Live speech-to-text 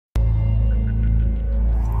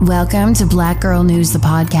Welcome to Black Girl News, the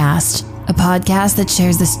podcast, a podcast that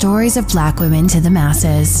shares the stories of Black women to the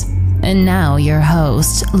masses. And now your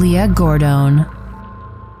host, Leah Gordon.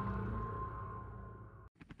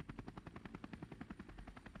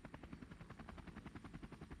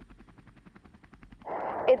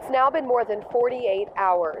 It's now been more than 48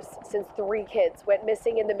 hours since 3 kids went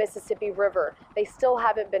missing in the Mississippi River. They still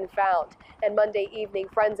haven't been found. And Monday evening,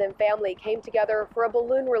 friends and family came together for a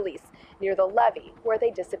balloon release near the levee where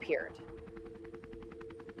they disappeared.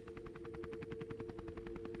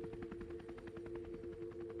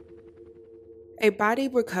 A body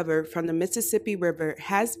recovered from the Mississippi River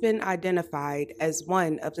has been identified as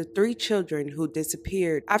one of the 3 children who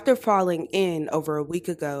disappeared after falling in over a week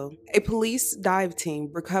ago. A police dive team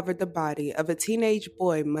recovered the body of a teenage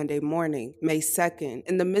boy Monday morning, May 2nd,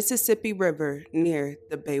 in the Mississippi River near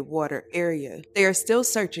the Baywater area. They are still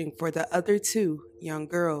searching for the other 2 young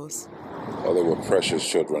girls. They were precious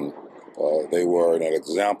children. They were an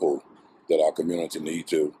example that our community needs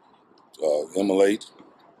to emulate.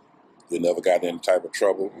 They never got in any type of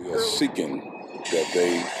trouble. We are seeking that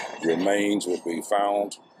their remains would be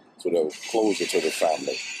found so they're closer to the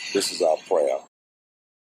family. This is our prayer.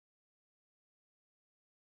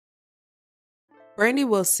 Brandy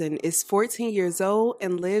Wilson is 14 years old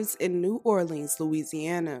and lives in New Orleans,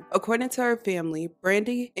 Louisiana. According to her family,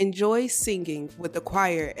 Brandy enjoys singing with the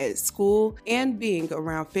choir at school and being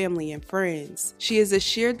around family and friends. She is a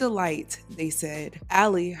sheer delight, they said.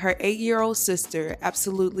 Allie, her 8-year-old sister,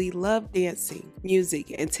 absolutely loved dancing.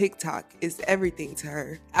 Music and TikTok is everything to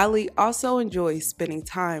her. Allie also enjoys spending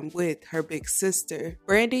time with her big sister.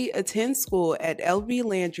 Brandy attends school at L.B.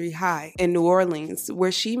 Landry High in New Orleans,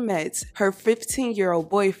 where she met her 15-year-old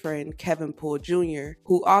boyfriend, Kevin Poole Jr.,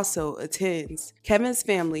 who also attends. Kevin's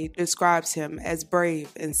family describes him as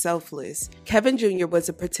brave and selfless. Kevin Jr. was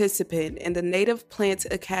a participant in the Native Plant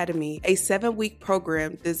Academy, a 7-week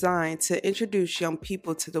program designed to introduce young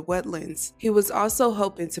people to the wetlands. He was also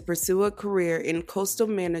hoping to pursue a career in coastal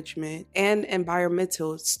management and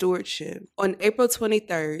environmental stewardship. On April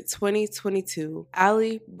 23, 2022,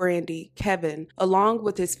 Allie, Brandy, Kevin, along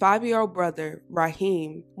with his 5-year-old brother,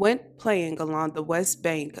 Raheem, went playing along the west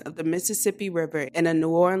bank of the Mississippi River in a New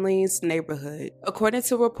Orleans neighborhood. According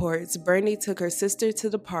to reports, Brandy took her sister to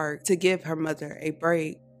the park to give her mother a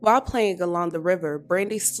break. While playing along the river,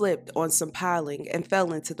 Brandy slipped on some piling and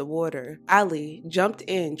fell into the water. Allie jumped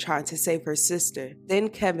in trying to save her sister. Then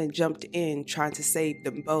Kevin jumped in trying to save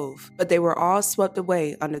them both, but they were all swept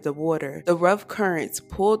away under the water. The rough currents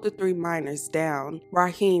pulled the 3 minors down.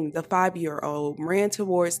 Raheem, the 5-year-old, ran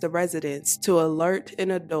towards the residence to alert an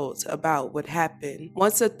adult about what happened.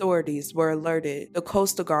 Once authorities were alerted, the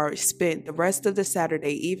Coastal Guard spent the rest of the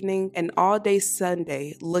Saturday evening and all day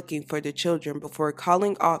Sunday looking for the children before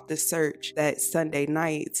calling off the search that Sunday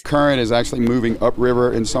night. Current is actually moving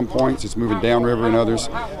upriver in some points. It's moving downriver in others.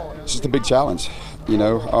 It's just a big challenge,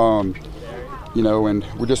 and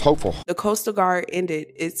we're just hopeful. The Coastal Guard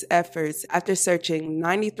ended its efforts after searching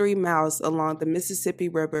 93 miles along the Mississippi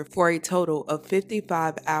River for a total of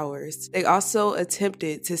 55 hours. They also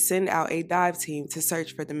attempted to send out a dive team to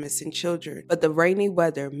search for the missing children, but the rainy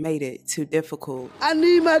weather made it too difficult. I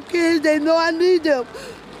need my kids. They know I need them.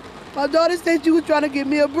 My daughter said she was trying to give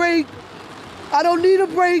me a break. I don't need a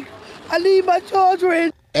break. I need my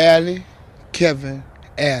children. Allie, Kevin,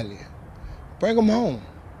 Allie. Bring them home.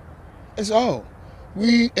 That's all.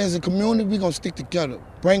 We, as a community, we're going to stick together.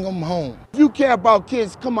 Bring them home. If you care about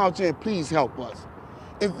kids, come out here and please help us.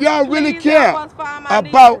 If y'all really care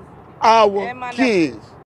about our kids.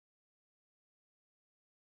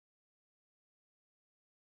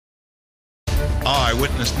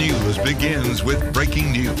 Eyewitness News begins with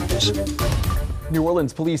breaking news. New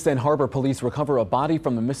Orleans police and Harbor Police recover a body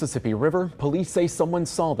from the Mississippi River. Police say someone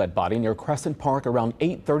saw that body near Crescent Park around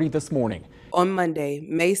 8:30 this morning. On Monday,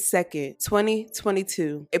 May 2nd,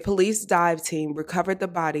 2022, a police dive team recovered the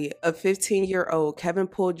body of 15-year-old Kevin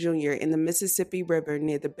Poole Jr. in the Mississippi River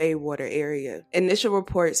near the Baywater area. Initial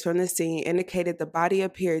reports from the scene indicated the body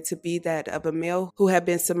appeared to be that of a male who had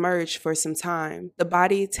been submerged for some time. The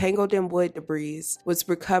body, tangled in wood debris, was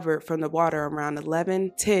recovered from the water around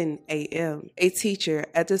 11:10 a.m. A teacher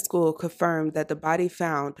at the school confirmed that the body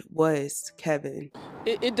found was Kevin.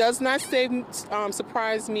 It does not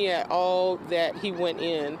surprise me at all that he went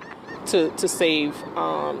in to save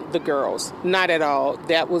the girls. Not at all.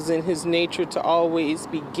 That was in his nature to always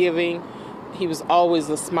be giving. He was always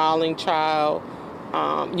a smiling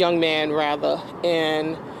young man rather,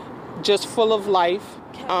 and just full of life.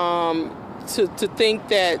 To think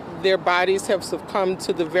that their bodies have succumbed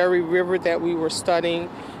to the very river that we were studying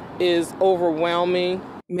is overwhelming.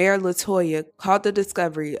 Mayor LaToya called the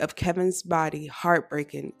discovery of Kevin's body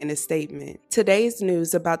heartbreaking in a statement. Today's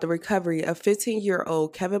news about the recovery of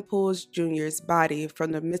 15-year-old Kevin Pools Jr.'s body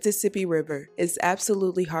from the Mississippi River is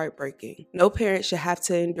absolutely heartbreaking. No parent should have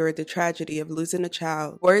to endure the tragedy of losing a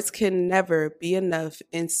child. Words can never be enough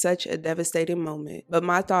in such a devastating moment, but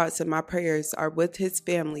my thoughts and my prayers are with his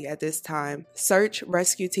family at this time. Search,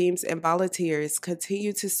 rescue teams, and volunteers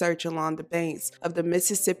continue to search along the banks of the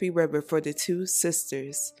Mississippi River for the two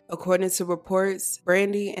sisters. According to reports,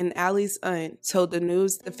 Brandy and Allie's aunt told the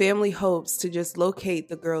news the family hopes to just locate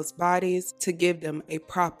the girls' bodies to give them a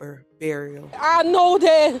proper burial. I know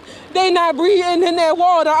that they not breathing in that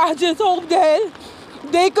water. I just hope that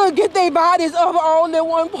they could get their bodies up all in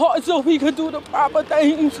one part so we could do the proper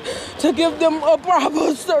things to give them a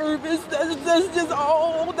proper service. That's just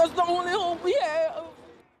all. That's the only hope we have.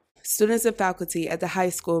 Students and faculty at the high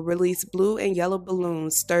school released blue and yellow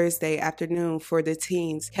balloons Thursday afternoon for the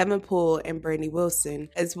teens Kevin Poole and Brandy Wilson,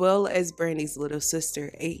 as well as Brandy's little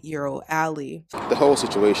sister, 8-year-old Allie. The whole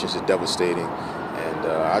situation is devastating, and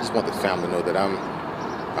I just want the family to know that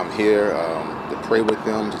I'm here to pray with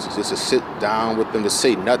them, just to sit down with them, to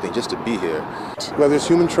say nothing, just to be here. Whether it's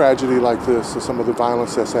human tragedy like this or some of the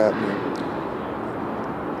violence that's happening,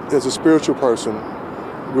 as a spiritual person,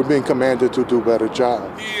 we're being commanded to do a better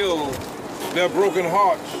job. Heal their broken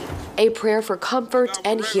hearts. A prayer for comfort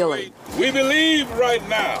and healing. We believe right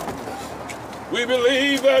now. We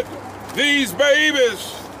believe that these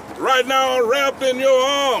babies right now are wrapped in your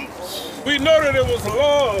arms. We know that it was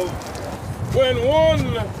love when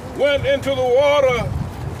one went into the water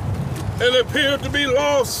and appeared to be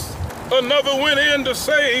lost. Another went in to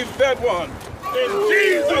save that one. In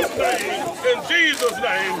Jesus'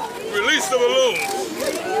 name, release the balloons.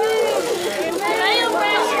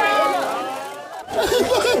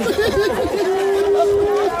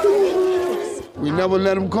 We never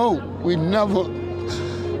let them go. We never.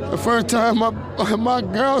 The first time my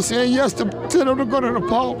girl said yes to them to go to the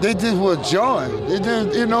park, they just were joy. They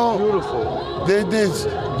just, beautiful. They just,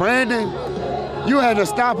 Brandy, you had to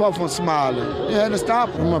stop her from smiling. You had to stop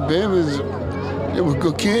her. My babies, they were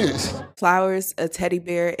good kids. Flowers, a teddy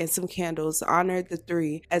bear, and some candles honored the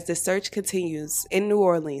three as the search continues in New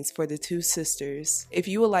Orleans for the two sisters. If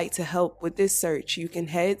you would like to help with this search, you can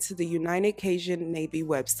head to the United Cajun Navy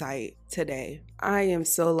website today. I am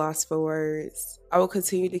so lost for words. I will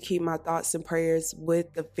continue to keep my thoughts and prayers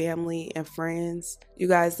with the family and friends. You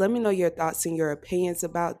guys, let me know your thoughts and your opinions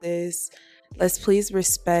about this. Let's please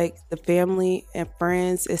respect the family and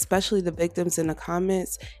friends, especially the victims, in the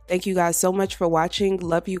comments. Thank you guys so much for watching.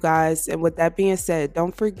 Love you guys. And with that being said,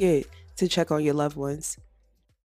 don't forget to check on your loved ones.